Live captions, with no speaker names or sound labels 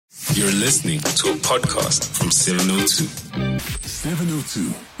You're listening to a podcast from 702.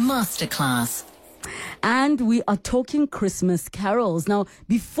 702 Masterclass. And we are talking Christmas carols. Now,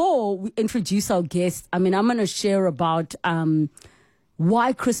 before we introduce our guest, I'm going to share about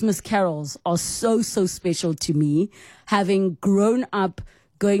why Christmas carols are so special to me. Having grown up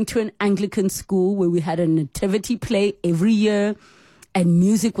going to an Anglican school where we had a nativity play every year, and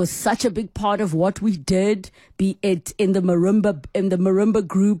music was such a big part of what we did, be it in the marimba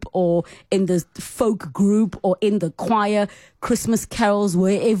group or in the folk group or in the choir. Christmas carols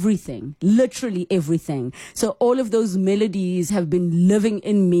were everything, literally everything. So all of those melodies have been living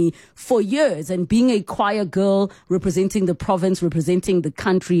in me for years. And being a choir girl, representing the province, representing the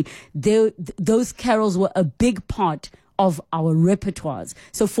country, those carols were a big part of our repertoires.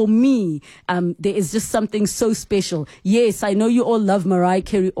 So for me, there is just something so special. Yes, I know you all love Mariah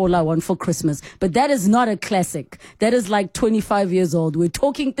Carey, All I Want for Christmas, but that is not a classic. That is like 25 years old. We're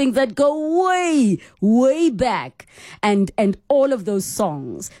talking things that go way back, and all of those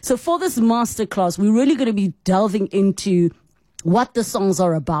songs. So for this masterclass, we're really going to be delving into what the songs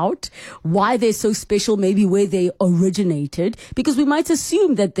are about, why they're so special, maybe where they originated, because we might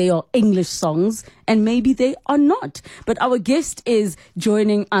assume that they are English songs and maybe they are not. But our guest is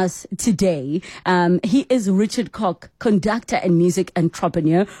joining us today. He is Richard Koch, conductor and music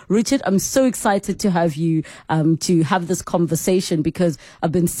entrepreneur. Richard, I'm so excited to have you to have this conversation, because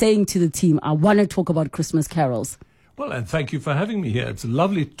I've been saying to the team, I want to talk about Christmas carols. Well, and thank you for having me here. It's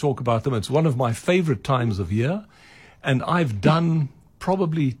lovely to talk about them. It's one of my favorite times of year. And I've done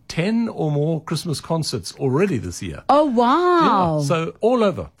probably 10 or more Christmas concerts already this year. Oh, wow. Yeah, so all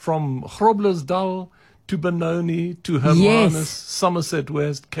over, from Groblersdal to Benoni to Hermanus, Somerset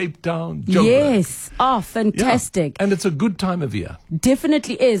West, Cape Town, Joburg. Yes. Oh, fantastic. Yeah. And it's a good time of year.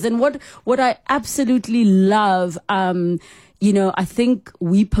 Definitely is. And what I absolutely love, I think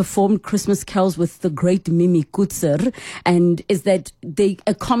we performed Christmas carols with the great Mimi Kutzer, and is that they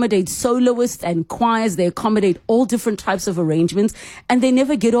accommodate soloists and choirs, they accommodate all different types of arrangements, and they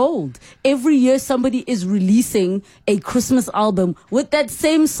never get old. Every year somebody is releasing a Christmas album with that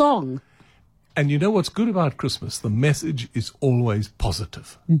same song. And you know what's good about Christmas? The message is always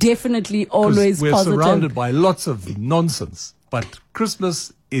positive. Definitely always we're positive. We're surrounded by lots of nonsense, but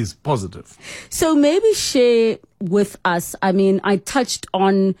Christmas is positive. So maybe share with us, I touched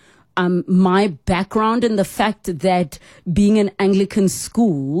on my background and the fact that being an Anglican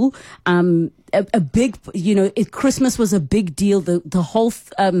school, a big, Christmas was a big deal. The whole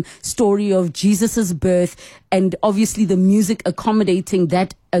story of Jesus's birth, and obviously the music accommodating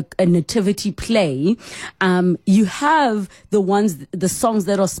that, a nativity play. You have the songs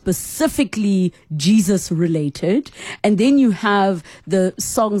that are specifically Jesus related, and then you have the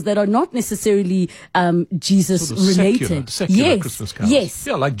songs that are not necessarily Jesus sort of related. Secular Christmas carols. Yes.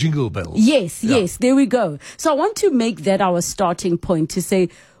 Yeah, like Jingle Bells. Yes, there we go. So I want to make that our starting point to say,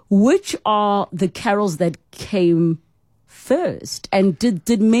 which are the carols that came first? And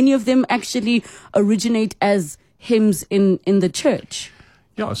did many of them actually originate as hymns in the church?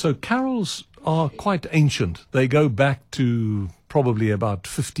 Yeah, so carols are quite ancient. They go back to probably about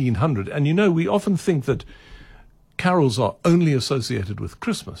 1500. And we often think that carols are only associated with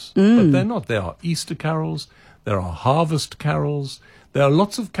Christmas, but they're not. There are Easter carols, there are harvest carols, there are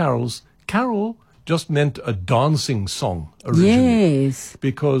lots of carols. Carol just meant a dancing song originally. Yes.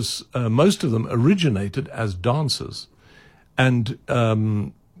 Because most of them originated as dances. And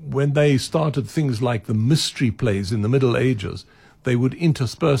when they started things like the mystery plays in the Middle Ages, they would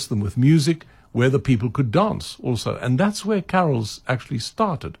intersperse them with music where the people could dance also. And that's where carols actually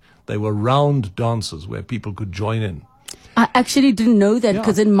started. They were round dances where people could join in. I actually didn't know that,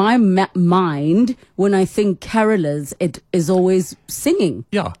 because in my mind, when I think carolers, it is always singing.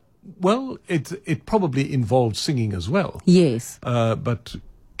 Yeah. Well, it probably involved singing as well. Yes. But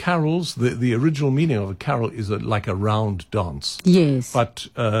carols, the original meaning of a carol is like a round dance. Yes. But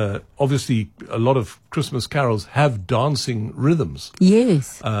obviously a lot of Christmas carols have dancing rhythms.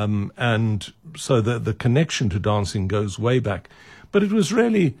 Yes. And so the connection to dancing goes way back. But it was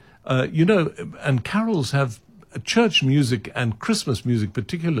really, and carols have, church music and Christmas music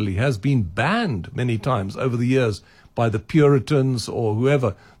particularly has been banned many times over the years by the Puritans or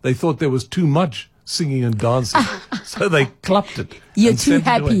whoever. They thought there was too much singing and dancing, so they clubbed it. You're too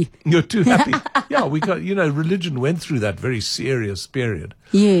happy. You're too happy. Yeah, we got, religion went through that very serious period.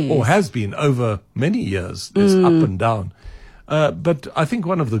 Yes. Or has been over many years. There's up and down. But I think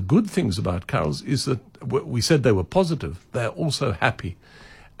one of the good things about carols is that we said they were positive. They're also happy.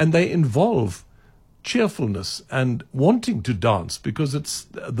 And they involve cheerfulness and wanting to dance because it's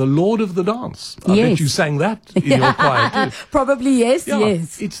the Lord of the dance. I Yes. bet you sang that in your choir too. Probably yes, Yeah,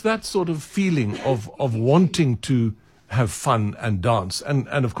 yes. it's that sort of feeling of wanting to have fun and dance. And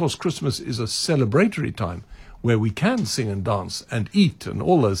of course, Christmas is a celebratory time where we can sing and dance and eat and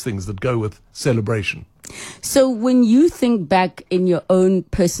all those things that go with celebration. So when you think back in your own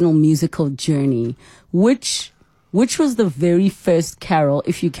personal musical journey, which was the very first carol,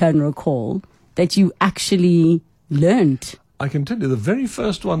 if you can recall, that you actually learned? I can tell you the very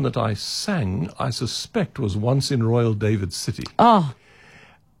first one that I sang, I suspect, was Once in Royal David City. Oh,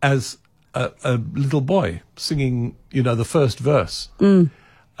 As a little boy singing, the first verse.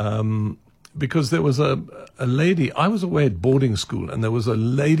 Because there was a lady, I was away at boarding school, and there was a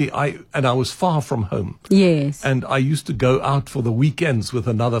lady, I was far from home. yes. And I used to go out for the weekends with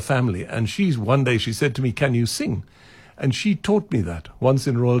another family. And one day she said to me, "Can you sing?" And she taught me that Once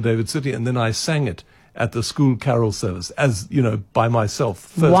in Royal David City. And then I sang it at the school carol service as, by myself.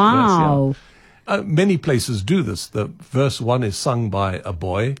 First Wow. verse, yeah. Many places do this. The verse 1 is sung by a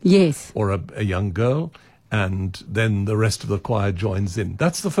boy Yes. or a young girl, and then the rest of the choir joins in.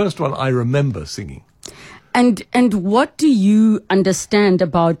 That's the first one I remember singing. And what do you understand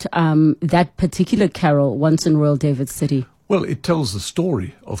about that particular carol, Once in Royal David City? Well, it tells a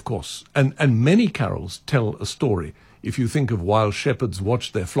story, of course, and many carols tell a story. If you think of While Shepherds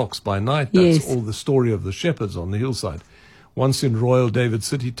Watch Their Flocks by Night, that's Yes. all the story of the shepherds on the hillside. Once in Royal David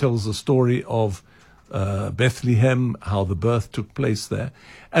City tells the story of Bethlehem, how the birth took place there.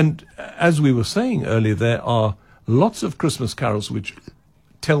 And as we were saying earlier, there are lots of Christmas carols which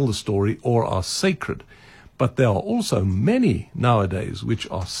tell the story or are sacred. But there are also many nowadays which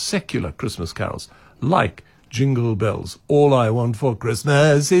are secular Christmas carols, like Jingle Bells, All I Want for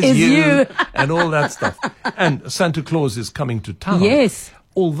Christmas is You. and all that stuff. And Santa Claus is coming to town. Yes.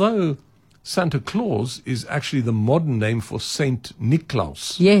 Although Santa Claus is actually the modern name for Saint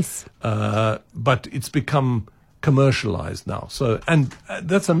Niklaus. Yes. But it's become commercialized now. So, and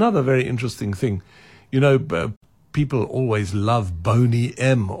that's another very interesting thing. People always love Boney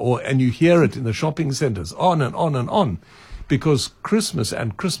M, and you hear it in the shopping centers, on and on and on, because Christmas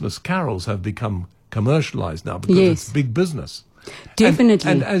and Christmas carols have become commercialized now because Yes. it's big business.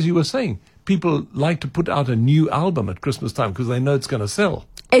 Definitely. And as you were saying, people like to put out a new album at Christmas time because they know it's going to sell.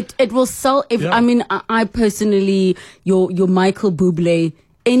 It will sell. If Yeah. I mean, I personally, your Michael Bublé,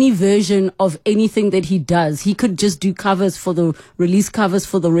 any version of anything that he does, he could just do release covers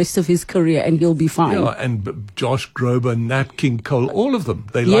for the rest of his career, and he'll be fine. Yeah, and Josh Groban, Nat King Cole, all of them,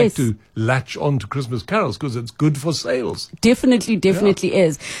 they like Yes. to latch on to Christmas carols because it's good for sales. Definitely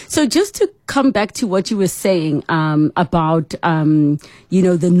is. So just to come back to what you were saying about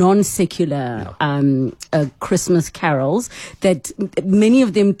the non-secular Christmas carols, that many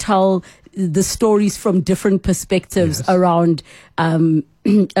of them tell the stories from different perspectives Yes. around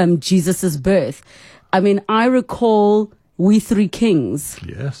Jesus's birth. I mean, I recall We Three Kings,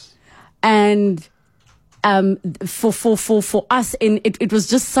 Yes. and for us, it was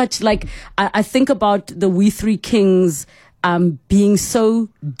just such, like, I think about the We Three Kings being so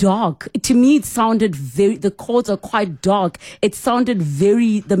dark. To me, it sounded the chords are quite dark. It sounded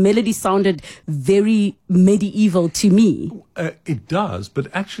the melody sounded very medieval to me. It does, but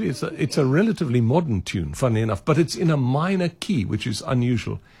actually it's a relatively modern tune, funny enough, but it's in a minor key, which is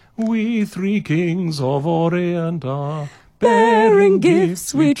unusual. We three kings of Orient are, bearing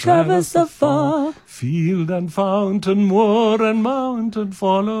gifts we traverse afar, field and fountain, moor and mountain,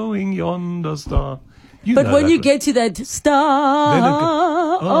 following yonder star. You But know when that you one. get to that star,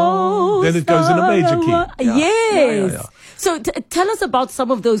 then it goes in a major key. star, Yeah. Yes. Yeah. So tell us about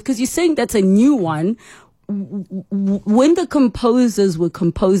some of those, because you're saying that's a new one. When the composers were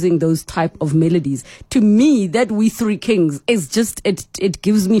composing those type of melodies, to me, that We Three Kings is just, it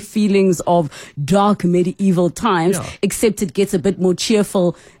gives me feelings of dark medieval times, Yeah. except it gets a bit more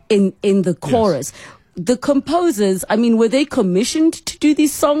cheerful in the chorus. The composers, I mean, were they commissioned to do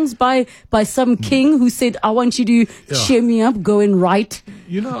these songs by some king who said, I want you to cheer me up, go and write?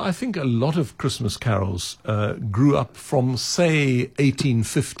 I think a lot of Christmas carols grew up from, say,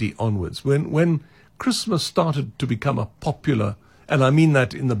 1850 onwards, when Christmas started to become a popular, and I mean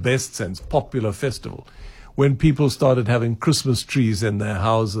that in the best sense, popular festival, when people started having Christmas trees in their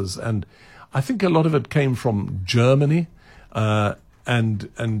houses. And I think a lot of it came from Germany,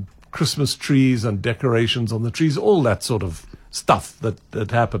 and Christmas trees and decorations on the trees, all that sort of stuff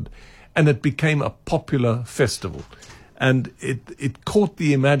that happened. And it became a popular festival. And it caught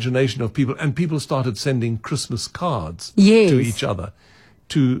the imagination of people, and people started sending Christmas cards Yes. to each other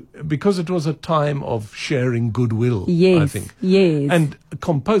because it was a time of sharing goodwill, Yes, I think. yes. And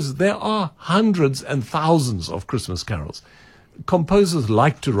composers, there are hundreds and thousands of Christmas carols. Composers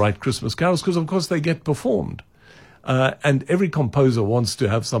like to write Christmas carols because, of course, they get performed. And every composer wants to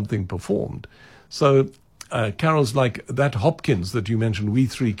have something performed. So carols like that Hopkins that you mentioned, We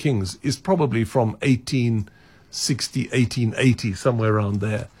Three Kings, is probably from 1860, 1880, somewhere around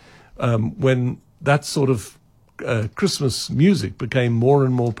there, when that sort of Christmas music became more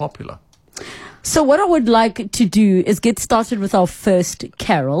and more popular. So what I would like to do is get started with our first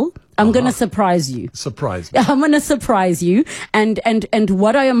carol. I'm going to surprise you. Surprise me. I'm going to surprise you. And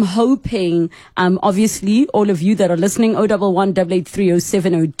what I am hoping, obviously, all of you that are listening,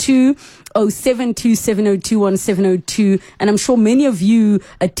 011-883-0702, 072-702-1702. And I'm sure many of you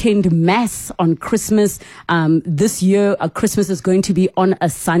attend Mass on Christmas. This year, Christmas is going to be on a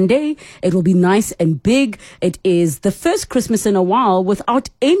Sunday. It will be nice and big. It is the first Christmas in a while without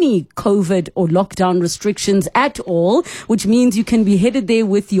any COVID or lockdown restrictions at all, which means you can be headed there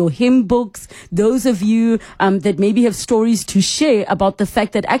with your hymn books. Those of you that maybe have stories to share about the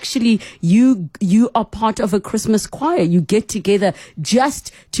fact that actually you are part of a Christmas choir. You get together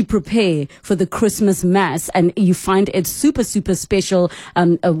just to prepare for the Christmas Mass, and you find it super, super special.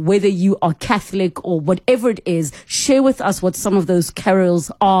 Whether you are Catholic or whatever it is, share with us what some of those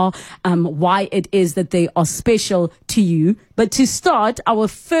carols are, why it is that they are special to you. But to start, our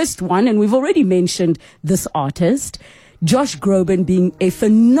first one, and we've already mentioned this artist, Josh Groban being a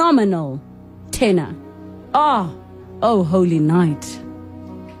phenomenal tenor. Oh, holy night.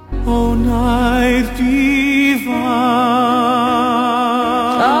 Oh, night divine.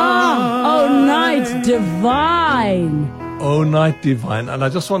 Oh, night divine. Oh, Night Divine. And I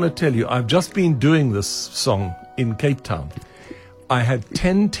just want to tell you, I've just been doing this song in Cape Town. I had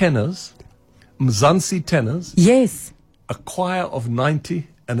 10 tenors, Mzansi tenors, Yes. a choir of 90,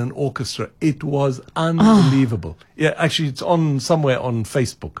 and an orchestra. It was unbelievable. Yeah, actually, it's on somewhere on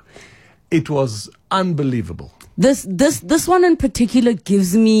Facebook. It was unbelievable. This one in particular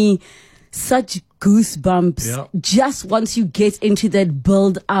gives me such goosebumps. Yeah. Just once you get into that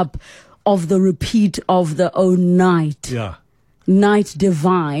build up of the repeat of the Oh Night. Yeah. Night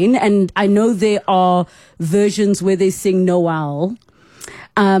Divine. And I know there are versions where they sing Noel.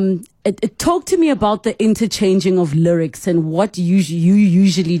 Talk to me about the interchanging of lyrics and what you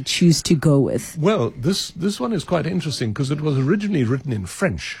usually choose to go with. Well, this one is quite interesting because it was originally written in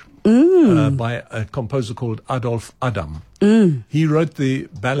French by a composer called Adolphe Adam. He wrote the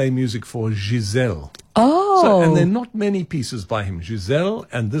ballet music for Giselle. Oh. And there are not many pieces by him. Giselle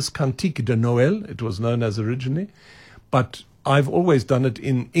and this Cantique de Noël, it was known as originally. But I've always done it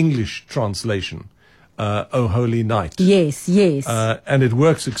in English translation. Oh Holy Night. Yes, yes. And it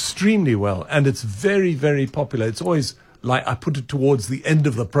works extremely well. And it's very, very popular. It's always like I put it towards the end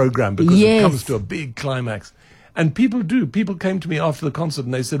of the program because Yes. it comes to a big climax. And people do. People came to me after the concert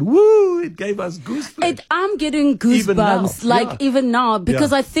and they said, woo, it gave us goosebumps. I'm getting Even now, goosebumps, yeah. even now,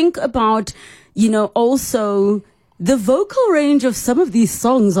 because Yeah. I think about, also the vocal range of some of these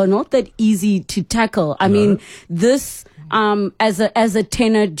songs are not that easy to tackle. I mean, this, as a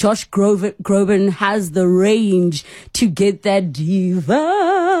tenor, Josh Groban has the range to get that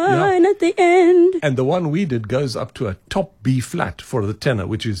divine at the end. And the one we did goes up to a top B flat for the tenor,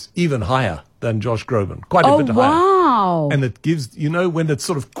 which is even higher than Josh Groban. Quite a bit higher. Wow. And it gives, when it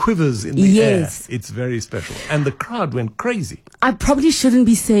sort of quivers in the Yes. air, it's very special. And the crowd went crazy. I probably shouldn't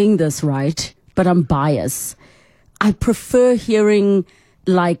be saying this, right? But I'm biased. I prefer hearing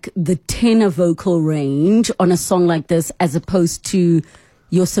like the tenor vocal range on a song like this as opposed to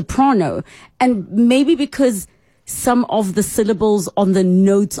your soprano. And maybe because some of the syllables on the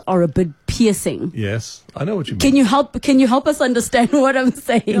notes are a bit piercing. Yes, I know what you mean. Can you help us understand what I'm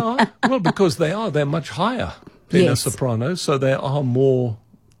saying? Yeah, well, because they're much higher than Yes. a soprano, so they are more,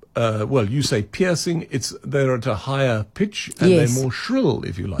 you say piercing, they're at a higher pitch and Yes. they're more shrill,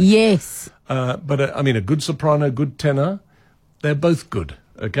 if you like. Yes. But a good soprano, good tenor, they're both good.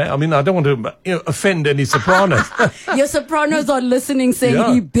 Okay, I mean, I don't want to offend any sopranos. Your sopranos are listening saying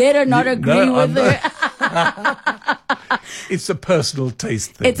Yeah. you better not You- agree no, with I'm her. It's a personal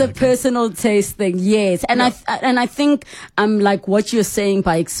taste thing. It's a okay? personal taste thing, yes. And I think like what you're saying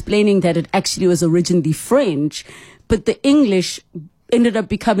by explaining that it actually was originally French, but the English ended up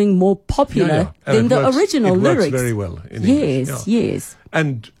becoming more popular And than it the works- original it lyrics. works very well in yes, English. Yeah. yes.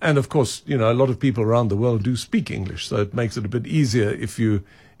 And of course, a lot of people around the world do speak English, so it makes it a bit easier if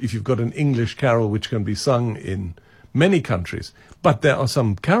you've got an English carol which can be sung in many countries. But there are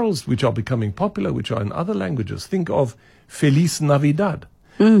some carols which are becoming popular, which are in other languages. Think of Feliz Navidad.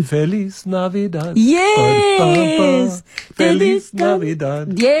 Feliz Navidad. Yes. Feliz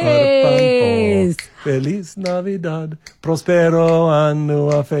Navidad. Yes. Feliz Navidad. Prospero anno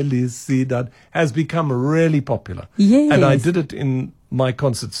a felicidad has become really popular. Yes. And I did it in my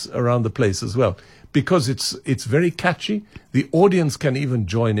concerts around the place as well, because it's very catchy. The audience can even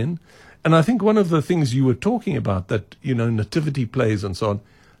join in. And I think one of the things you were talking about, that, nativity plays and so on,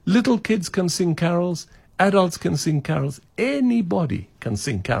 little kids can sing carols, adults can sing carols, anybody can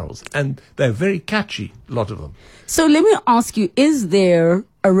sing carols, and they're very catchy, a lot of them. So let me ask you, is there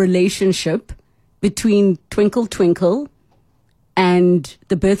a relationship between Twinkle Twinkle and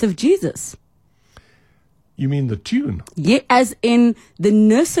the birth of Jesus? You mean the tune? Yeah, as in the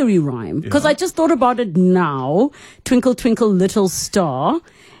nursery rhyme. Because I just thought about it now. Twinkle, twinkle, little star.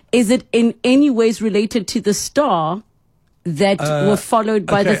 Is it in any ways related to the star that were followed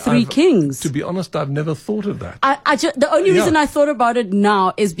by the three kings? To be honest, I've never thought of that. The only reason I thought about it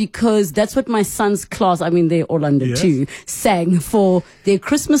now is because that's what my son's class, they're all under two, sang for their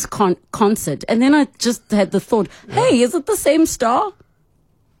Christmas concert. And then I just had the thought, hey, is it the same star?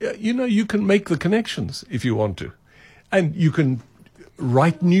 Yeah, you can make the connections if you want to. And you can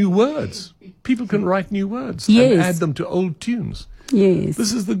write new words. People can write new words and add them to old tunes. Yes.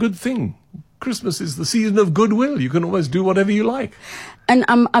 This is the good thing. Christmas is the season of goodwill. You can always do whatever you like. And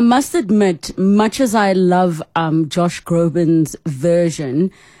I must admit, much as I love Josh Groban's version,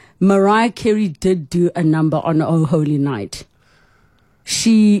 Mariah Carey did do a number on Oh Holy Night.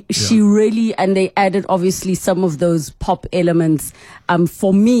 She really, and they added obviously some of those pop elements.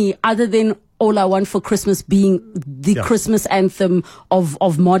 For me, other than All I Want for Christmas being the Christmas anthem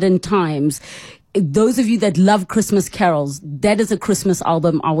of modern times, those of you that love Christmas carols, that is a Christmas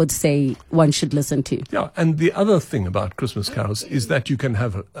album I would say one should listen to. Yeah, and the other thing about Christmas carols is that you can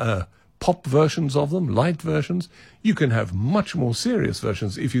have pop versions of them, light versions. You can have much more serious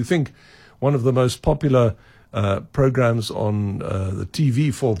versions. If you think one of the most popular programs on the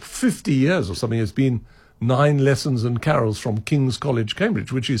TV for 50 years or something has been 9 Lessons and Carols from King's College,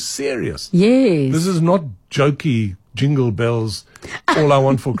 Cambridge, which is serious. Yes. This is not jokey jingle bells, all I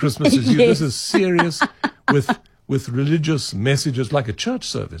want for Christmas is you. This is serious with religious messages, like a church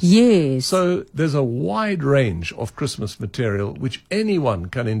service. Yes. So there's a wide range of Christmas material which anyone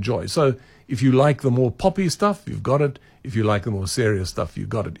can enjoy. So if you like the more poppy stuff, you've got it. If you like the more serious stuff, you've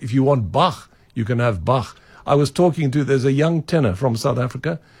got it. If you want Bach, you can have Bach. I was talking to, there's a young tenor from South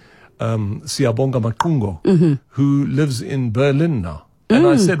Africa, Siyabonga Makungo, who lives in Berlin now. And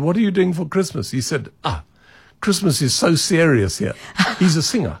I said, what are you doing for Christmas? He said, Christmas is so serious here. He's a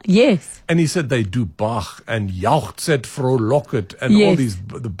singer. Yes. And he said they do Bach and Jauchzet Frohlocket and all these,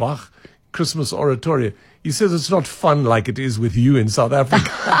 the Bach Christmas oratorio. He says it's not fun like it is with you in South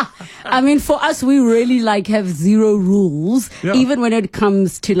Africa. For us, we really have zero rules. Yeah. Even when it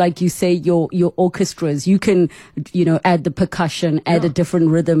comes to, like you say, your orchestras, you can, add the percussion, add a different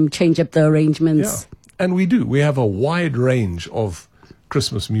rhythm, change up the arrangements. Yeah. And we do. We have a wide range of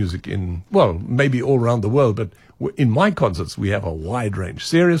Christmas music maybe all around the world, but in my concerts we have a wide range.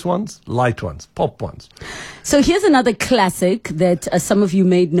 Serious ones, light ones, pop ones. So here's another classic that some of you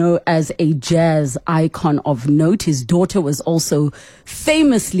may know as a jazz icon of note. His daughter was also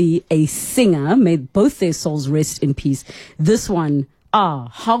famously a singer. May both their souls rest in peace. This one,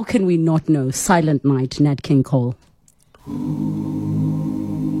 how can we not know? Silent Night, Nat King Cole.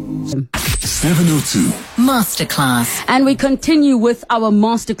 702 Masterclass. And we continue with our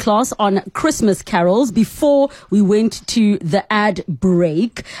masterclass on Christmas carols. Before we went to the ad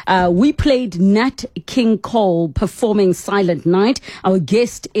break, we played Nat King Cole performing Silent Night. Our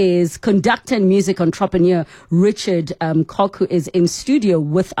guest is conductor and music entrepreneur Richard Koch, who is in studio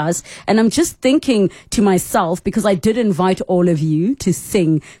with us. And I'm just thinking to myself, because I did invite all of you to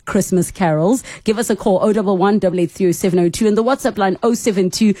sing Christmas carols. Give us a call, 011-883-0702, and the WhatsApp line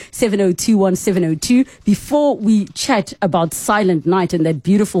 072-702-1702. Before we chat about Silent Night and that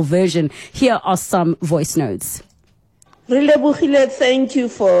beautiful version, here are some voice notes. Rilebogile, thank you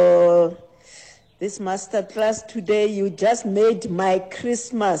for this masterclass today. You just made my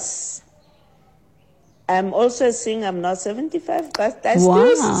Christmas. I'm also a singer. I'm now 75, but I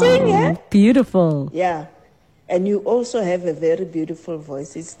still sing. Eh? Beautiful. Yeah. And you also have a very beautiful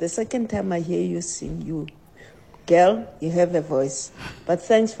voice. It's the second time I hear you sing. You, girl, you have a voice. But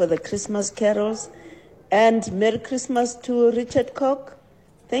thanks for the Christmas carols. And Merry Christmas to Richard Koch.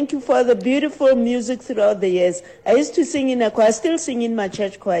 Thank you for the beautiful music throughout the years. I used to sing in a choir, I still sing in my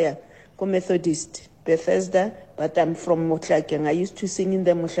church choir, Methodist, Bethesda, but I'm from Mohlakeng. I used to sing in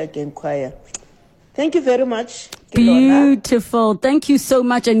the Mohlakeng choir. Thank you very much. Beautiful. Thank you so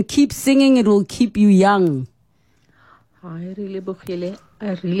much, and keep singing. It will keep you young. Hi, Rilebogile.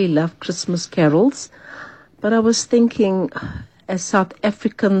 I really love Christmas carols. But I was thinking, as South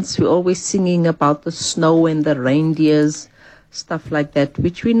Africans, we're always singing about the snow and the reindeers, stuff like that,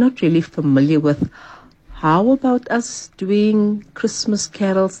 which we're not really familiar with. How about us doing Christmas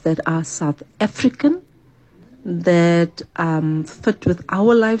carols that are South African, that fit with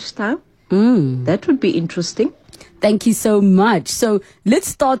our lifestyle? That would be interesting. Thank you so much. So let's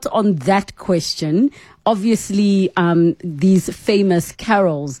start on that question. Obviously, these famous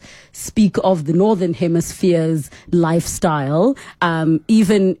carols speak of the Northern Hemisphere's lifestyle.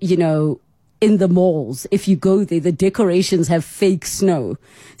 Even, in the malls, if you go there, the decorations have fake snow.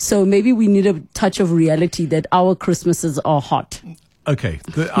 So maybe we need a touch of reality that our Christmases are hot. Okay,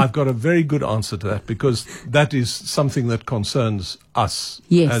 I've got a very good answer to that, because that is something that concerns us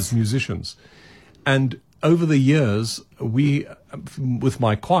as musicians. And over the years, we, with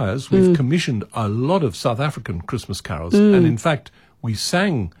my choirs, we've commissioned a lot of South African Christmas carols. And in fact, we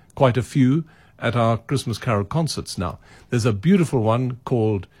sang quite a few at our Christmas carol concerts now. There's a beautiful one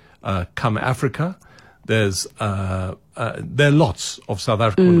called Come Africa. There are lots of South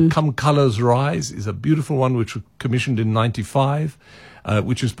African. Come Colours Rise is a beautiful one which was commissioned in 95,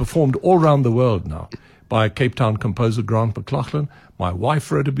 which is performed all around the world now by Cape Town composer Grant McLaughlin. My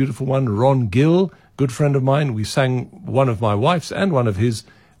wife wrote a beautiful one. Ron Gill, good friend of mine, we sang one of my wife's and one of his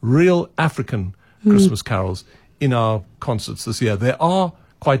real African Christmas carols in our concerts this year. There are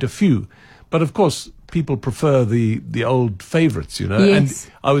quite a few, but of course people prefer the old favorites, Yes.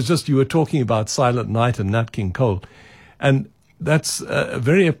 And you were talking about Silent Night and Nat King Cole, and that's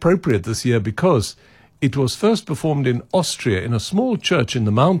very appropriate this year because it was first performed in Austria in a small church in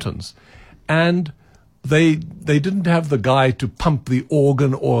the mountains, and they didn't have the guy to pump the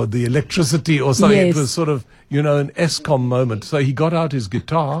organ or the electricity or something. Yes. It was sort of, an ESCOM moment. So he got out his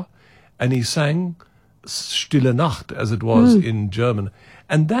guitar and he sang Stille Nacht, as it was in German.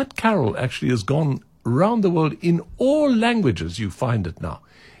 And that carol actually has gone around the world in all languages. You find it now.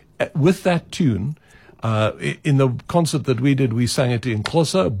 With that tune, in the concert that we did, we sang it in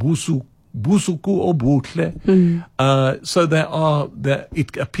Xhosa, Busuku or Butle. So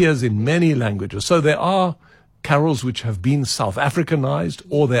it appears in many languages. So there are carols which have been South Africanized,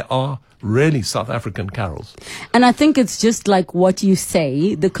 or there are really South African carols. And I think it's just like what you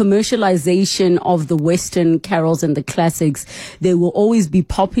say, the commercialization of the Western carols and the classics, they will always be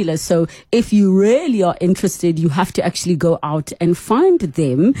popular. So if you really are interested, you have to actually go out and find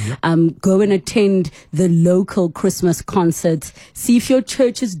them. Go and attend the local Christmas concerts. See if your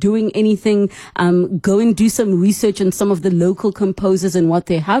church is doing anything. Go and do some research on some of the local composers and what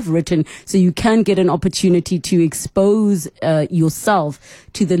they have written, so you can get an opportunity to expose yourself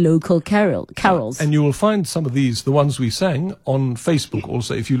to the local carols. And you will find some of these, the ones we sang, on Facebook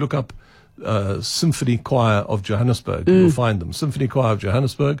also. If you look up Symphony Choir of Johannesburg, you will find them. Symphony Choir of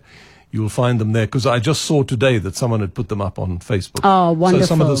Johannesburg, you will find them there. Because I just saw today that someone had put them up on Facebook. Oh, wonderful.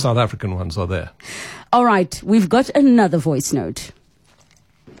 So some of the South African ones are there. All right, we've got another voice note.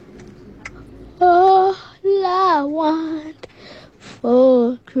 All I want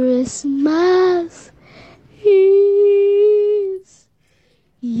for Christmas is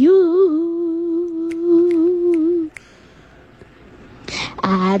you.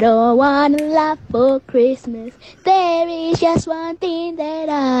 I don't want a lot for Christmas. There is just one thing that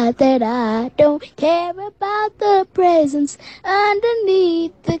I don't care about: the presents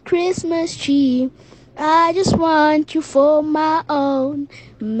underneath the Christmas tree. I just want you for my own.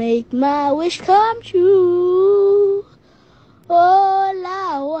 Make my wish come true. All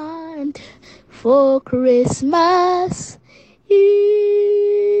I want for Christmas is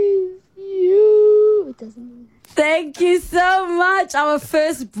you. It doesn't mean Thank you so much. Our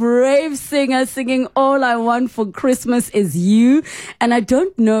first brave singer singing All I Want for Christmas Is You. And I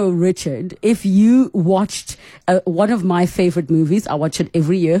don't know, Richard, if you watched one of my favorite movies. I watch it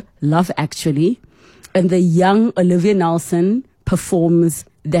every year, Love Actually. And the young Olivia Nelson performs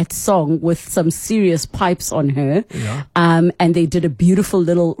that song with some serious pipes on her. Yeah. And they did a beautiful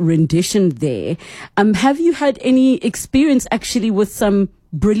little rendition there. Have you had any experience actually with some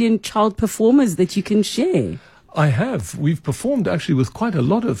brilliant child performers that you can share? I have. We've performed actually with quite a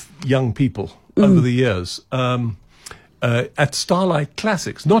lot of young people over the years. At Starlight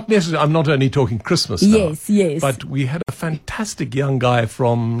Classics. Not necessarily, I'm not only talking Christmas now. Yes. But we had a fantastic young guy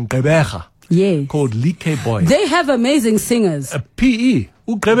from Gqeberha. Yes. Called Like Boy. They have amazing singers. A PE.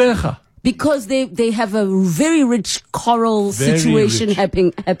 Gqeberha. Because they have a very rich choral Very situation rich.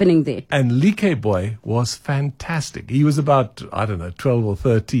 happening there. And Like Boy was fantastic. He was about, 12 or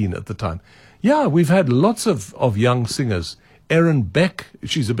 13 at the time. Yeah, we've had lots of young singers. Erin Beck,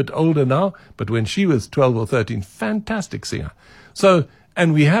 she's a bit older now, but when she was 12 or 13, fantastic singer. So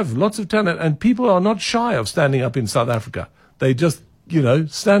And we have lots of talent, and people are not shy of standing up in South Africa. They just,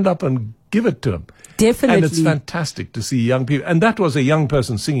 stand up and give it to them. Definitely. And it's fantastic to see young people. And that was a young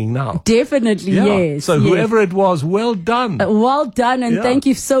person singing now. Definitely, Yeah. yes. So yes. whoever it was, well done. Well done, and Yeah. thank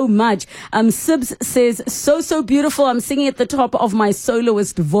you so much. Sibs says, so beautiful. I'm singing at the top of my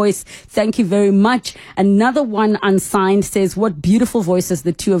soloist voice. Thank you very much. Another one unsigned says, what beautiful voices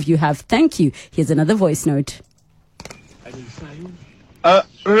the two of you have. Thank you. Here's another voice note.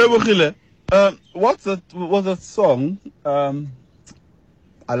 Rebogile, what's that song?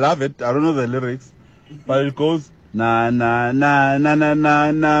 I love it. I don't know the lyrics, but it goes na na na na na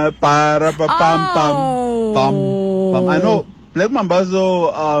na na para pa pam pam pam. I know Black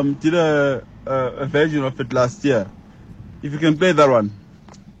Mambazo did a version of it last year. If you can play that one.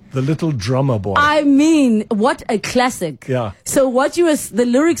 The Little Drummer Boy. I mean, what a classic. Yeah. So the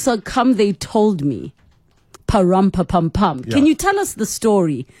lyrics are Come They Told Me. Param pa pam pam. Yeah. Can you tell us the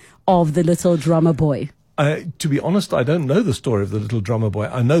story of the Little Drummer Boy? To be honest, I don't know the story of the Little Drummer Boy.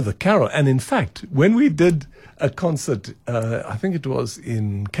 I know the carol. And in fact, when we did a concert, I think it was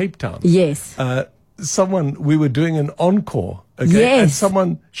in Cape Town. Yes. We were doing an encore. Okay, Yes. And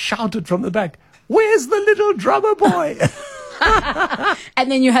someone shouted from the back, "Where's the Little Drummer Boy?" And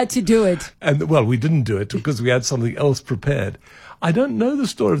then you had to do it. And well, we didn't do it because we had something else prepared. I don't know the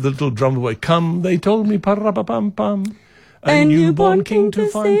story of the Little Drummer Boy. Come, they told me, pa-ra-pa-pam-pam. A newborn king to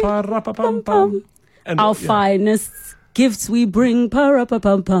find, pa-ra-pa-pam-pam. Our finest gifts we bring,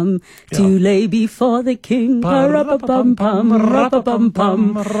 pa-ra-pa-pam-pam, to Yeah. lay before the king, pa-ra-pa-pam-pam,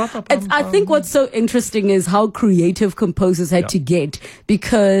 ra-pa-pam-pam. I think what's so interesting is how creative composers had to get,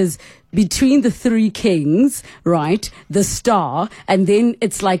 because between the three kings, right, the star, and then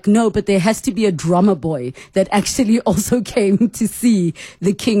it's like, no, but there has to be a drummer boy that actually also came to see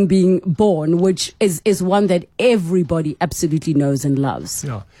the king being born, which is one that everybody absolutely knows and loves.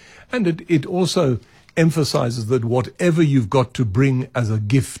 Yeah. And it also emphasizes that whatever you've got to bring as a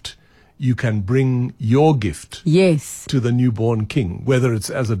gift, you can bring your gift Yes. to the newborn king, whether it's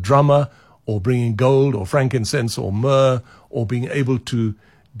as a drummer or bringing gold or frankincense or myrrh or being able to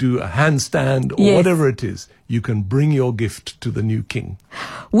do a handstand or Yes. whatever it is. You can bring your gift to the new king.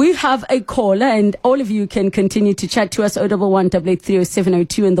 We have a caller, and all of you can continue to chat to us,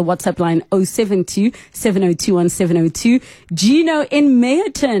 011-883-0702, and the WhatsApp line 072-702-1702. Gino in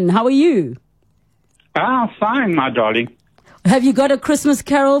Mayerton, how are you? Fine, my darling. Have you got a Christmas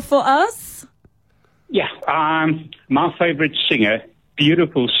carol for us? Yeah, my favorite singer,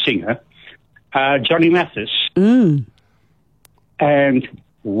 beautiful singer, Johnny Mathis. And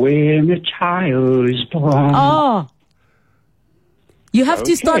when a child is born. Oh. You have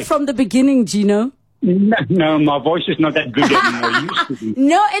to start from the beginning, Gino. No, my voice is not that good anymore. It used to be.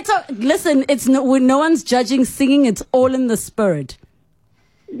 No, listen, when no one's judging singing, it's all in the spirit.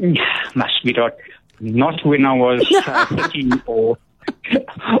 Must be not when I was 13 or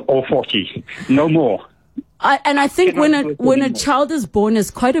 40. No more. And I think when a child is born is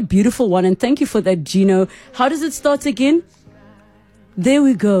quite a beautiful one. And thank you for that, Gino. How does it start again? There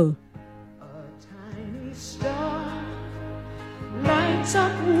we go. A tiny star lights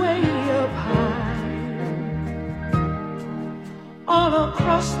up way up high. All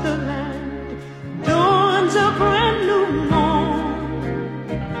across the land dawns a brand new morn.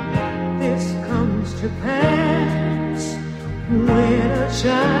 This comes to pass when a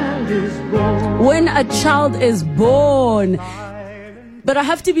child is born. When a child is born. But I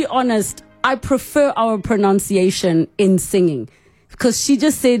have to be honest, I prefer our pronunciation in singing. Because she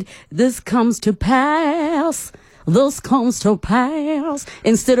just said, this comes to pass, this comes to pass,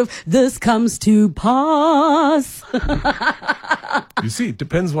 instead of this comes to pass. You see, it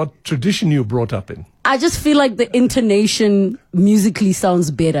depends what tradition you're brought up in. I just feel like the intonation musically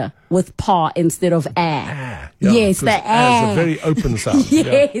sounds better with pa instead of Yeah, yes, the because a very open sound.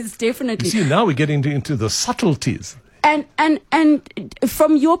 Yes, Yeah. definitely. You see, now we're getting into the subtleties. And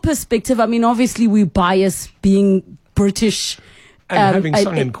from your perspective, I mean, obviously we bias being British. And having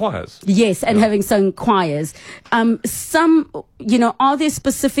sung in choirs. Yes, and having sung choirs. Are there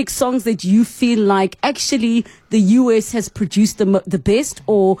specific songs that you feel like actually the US has produced the best,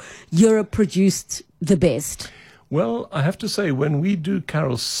 or Europe produced the best? Well, I have to say, when we do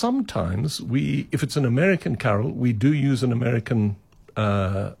carols, sometimes if it's an American carol, we do use an American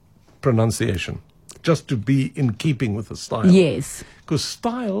pronunciation, just to be in keeping with the style. Yes. Because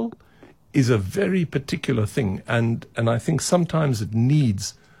style is a very particular thing, and I think sometimes it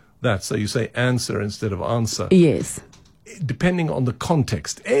needs that. So you say answer instead of answer. Yes. depending on the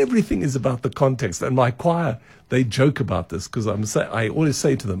context. Everything is about the context. And my choir, they joke about this because I always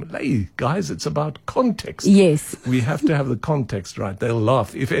say to them, hey, guys, it's about context. Yes. We have to have the context right. They'll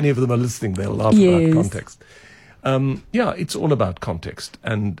laugh. If any of them are listening, they'll laugh Yes. about context. It's all about context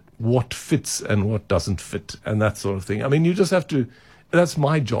and what fits and what doesn't fit and that sort of thing. I mean, you just have to, that's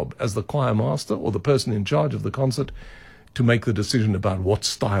my job as the choir master or the person in charge of the concert to make the decision about what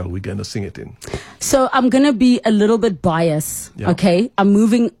style we're going to sing it in. So I'm going to be a little bit biased, Yeah. okay? I'm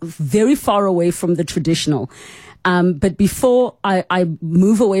moving very far away from the traditional. But before I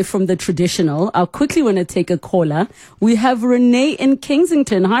move away from the traditional, I quickly want to take a caller. We have Renee in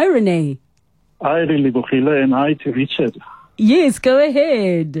Kensington. Hi, Renee. Hi, Lilibukhila, and hi to Richard. Yes, go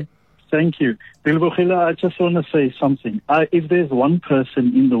ahead. Thank you. Lilibukhila, I just want to say something. If there's one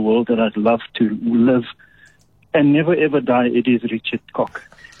person in the world that I'd love to live and never ever die, it is Richard Koch.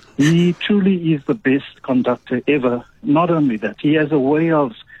 He truly is the best conductor ever. Not only that, he has a way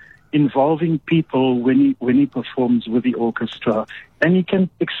of involving people when he performs with the orchestra, and he can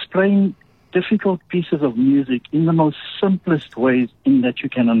explain difficult pieces of music in the most simplest ways in that you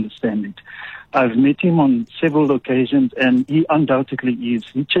can understand it. I've met him on several occasions, and he undoubtedly is.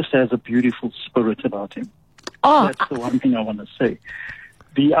 He just has a beautiful spirit about him. That's the one thing I want to say.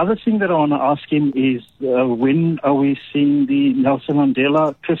 The other thing that I want to ask him is, when are we seeing the Nelson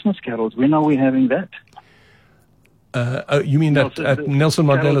Mandela Christmas carols? When are we having that? You mean at Nelson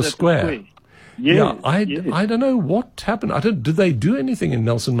Mandela Carols at the Square? Yes, I don't know what happened. Did they do anything in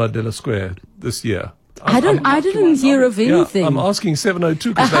Nelson Mandela Square this year? I didn't hear of anything. Yeah, I'm asking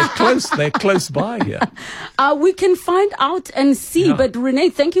 702 because they're close by here. We can find out and see. Yeah. But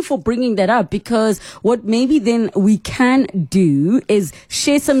Renee, thank you for bringing that up, because what maybe then we can do is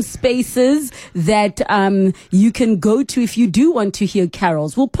share some spaces that you can go to if you do want to hear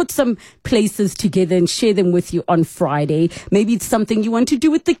carols. We'll put some places together and share them with you on Friday. Maybe it's something you want to do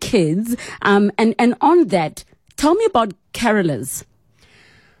with the kids. And on that, tell me about carolers.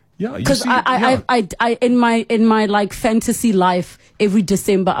 Yeah, because I in my like fantasy life, every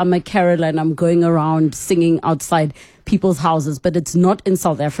December I'm a caroler and I'm going around singing outside people's houses, but it's not in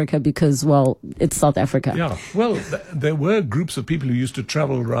South Africa because, well, it's South Africa. Yeah, well, there were groups of people who used to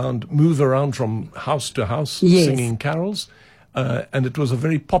move around from house to house singing carols, and it was a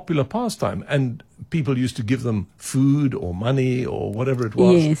very popular pastime, and people used to give them food or money or whatever it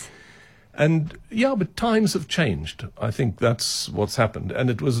was. Yes. And but times have changed. I think that's what's happened. And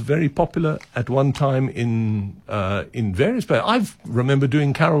it was very popular at one time in various places. I remember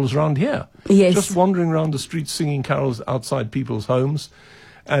doing carols around here. Yes. Just wandering around the streets singing carols outside people's homes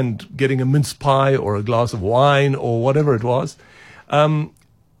and getting a mince pie or a glass of wine or whatever it was. And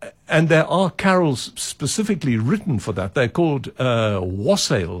there are carols specifically written for that. They're called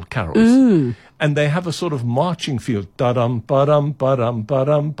wassail carols. And they have a sort of marching feel. Da-dum, ba-dum, ba-dum,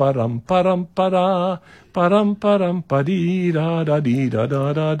 ba-dum, ba-dum, ba-dum, ba-da, ba-dum, ba-dum,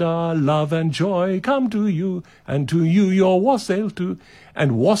 ba-dee-da-da-dee-da-da-da-da. Love and joy come to you, and to you your wassail too.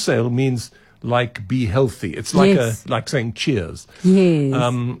 And wassail means like be healthy. It's like like saying cheers. Yes.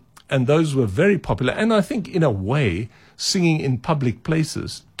 And those were very popular. And I think in a way, singing in public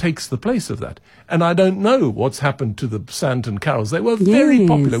places takes the place of that. And I don't know what's happened to the Sandton carols. They were very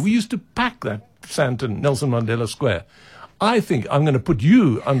popular. We used to pack that Sandton, Nelson Mandela Square. I think I'm going to put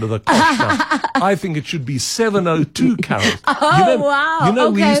you under the cosh now. I think it should be 702 carols. Wow. You know,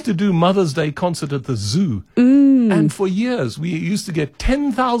 we used to do Mother's Day concert at the zoo. And for years, we used to get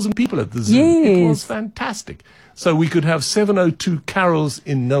 10,000 people at the zoo. It was fantastic. So we could have 702 carols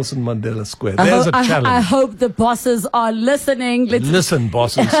in Nelson Mandela Square. There's a challenge. I hope the bosses are listening. Listen,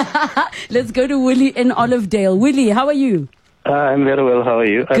 bosses. Let's go to Willie in Olivedale. Willie, how are you? I'm very well. How are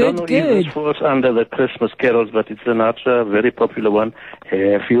you? I don't know good. if this falls under the Christmas carols, but it's another very popular one.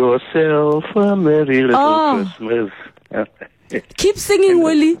 Have yourself a merry little Christmas. Keep singing,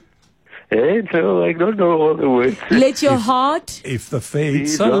 Willie. Hey, no, I don't know all the words. Let your heart. If the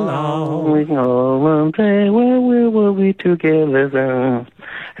fates allow. One day where will we together?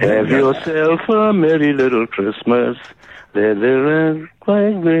 Have yourself a merry little Christmas. Let the rain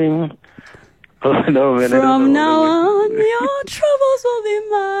quite ring. Oh, no, man, From now on, your troubles will be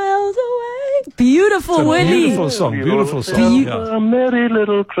miles away. Beautiful, Willie. Beautiful song. A merry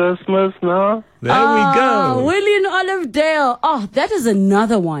little Christmas now. There we go. Willie in Olivedale. Oh, that is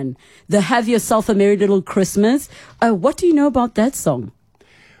another one. The Have Yourself a Merry Little Christmas. What do you know about that song?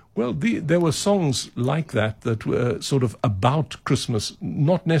 Well, there were songs like that were sort of about Christmas,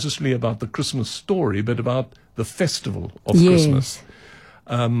 not necessarily about the Christmas story, but about the festival of Christmas.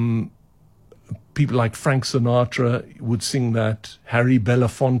 People like Frank Sinatra would sing that, Harry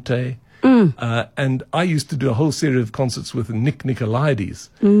Belafonte. And I used to do a whole series of concerts with Nick Nicolaides,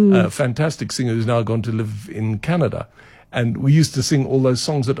 a fantastic singer who's now gone to live in Canada. And we used to sing all those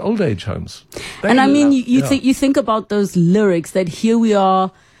songs at old age homes. And I mean, you think about those lyrics that here we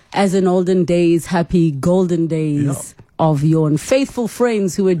are as in olden days, happy golden days of your faithful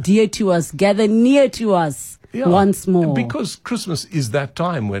friends who are dear to us, gather near to us once more. And because Christmas is that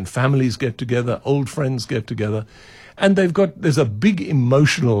time when families get together, old friends get together, and there's a big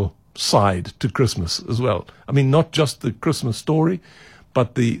emotional side to Christmas as well. I mean, not just the Christmas story,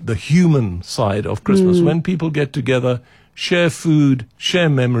 but the human side of Christmas. When people get together, share food, share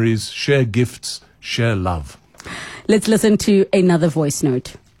memories, share gifts, share love. Let's listen to another voice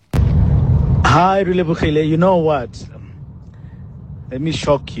note. Hi, Rulebukile. You know what? Let me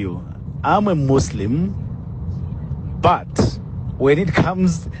shock you. I'm a Muslim, but when it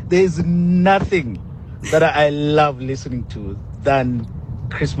comes, there's nothing that I love listening to than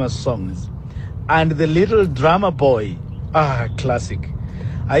Christmas songs. And the Little Drummer Boy, classic.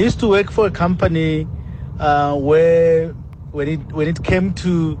 I used to work for a company where when it came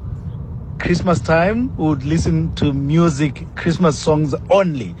to Christmas time, we would listen to music, Christmas songs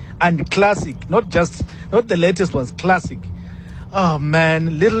only, and classic, not the latest ones, classic. Oh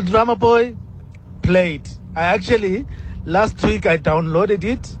man, Little Drummer Boy, played. Last week I downloaded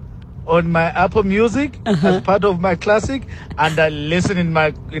it on my Apple Music as part of my classic, and I listen in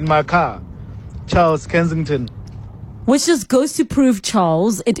my car. Charles Kensington. Which just goes to prove,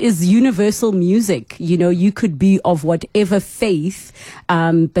 Charles, it is universal music. You know, you could be of whatever faith,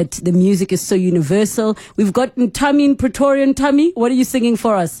 but the music is so universal. We've got Ntami in Pretoria. Ntami, what are you singing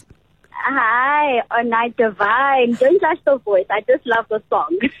for us? Hi, on Night Divine. Don't judge the voice. I just love the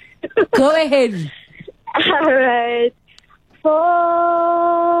song. Go ahead. All right. Fall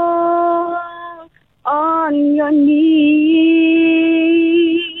on your knees.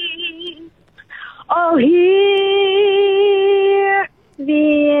 Oh, hear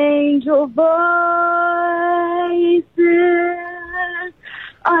the angel voices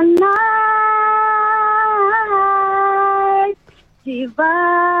on night divine.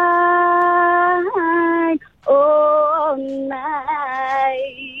 Oh,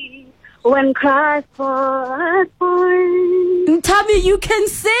 night when Christ was born. Tommy, you can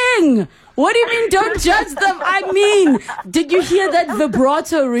sing. What do you mean don't judge them? I mean, did you hear that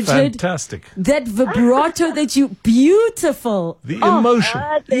vibrato, Richard? Fantastic. That vibrato that beautiful. The emotion.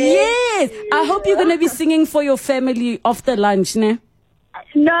 Yes. I hope you're going to be singing for your family after lunch, ne?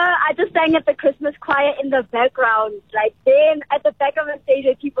 No, I just sang at the Christmas choir in the background. Like then at the back of the stage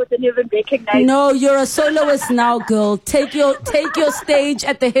where people didn't even recognize. No, you're a soloist now, girl. Take your stage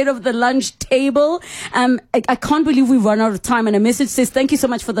at the head of the lunch table. I can't believe we run out of time. And a message says, thank you so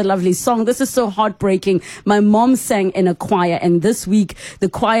much for the lovely song. This is so heartbreaking. My mom sang in a choir, and this week the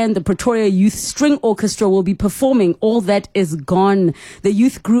choir and the Pretoria Youth String Orchestra will be performing All That Is Gone. The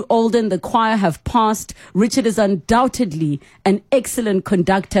youth grew old and the choir have passed. Richard is undoubtedly an excellent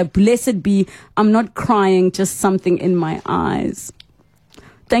conductor. Blessed be. I'm not crying, just something in my eyes.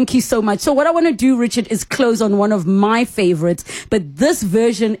 Thank you so much. So what I want to do, Richard, is close on one of my favorites, but this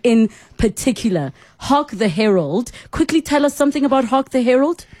version in particular, Hark the Herald. Quickly tell us something about Hark the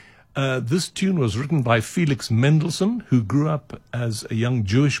Herald. This tune was written by Felix Mendelssohn, who grew up as a young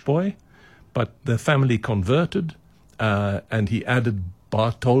Jewish boy, but the family converted, and he added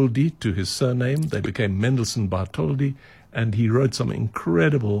Bartholdy to his surname. They became Mendelssohn Bartholdy, and he wrote some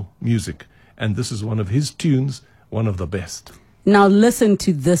incredible music. And this is one of his tunes, one of the best. Now listen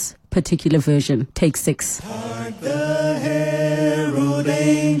to this particular version. Take 6. Hark the herald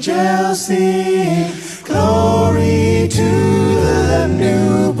angels sing, glory to the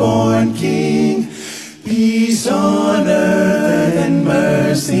newborn King. Peace on earth and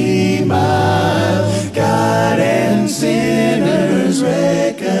mercy mild, God and sinners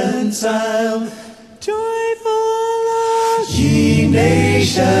reconcile. Ye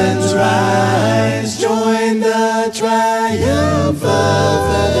nations rise, join the triumph of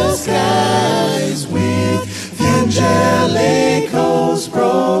the skies. With the angelic hosts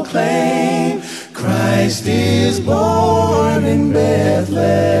proclaim, Christ is born in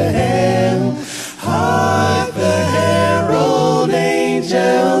Bethlehem. Hark the herald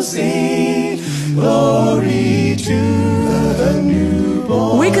angels sing, glory to the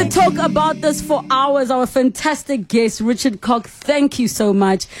newborn. We could talk about this for hours. Our fantastic guest, Richard Cock, thank you so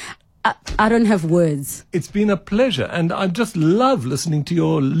much. I don't have words. It's been a pleasure, and I just love listening to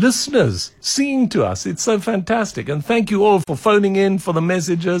your listeners singing to us. It's so fantastic. And thank you all for phoning in, for the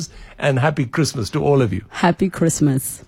messages, and happy Christmas to all of you. Happy Christmas.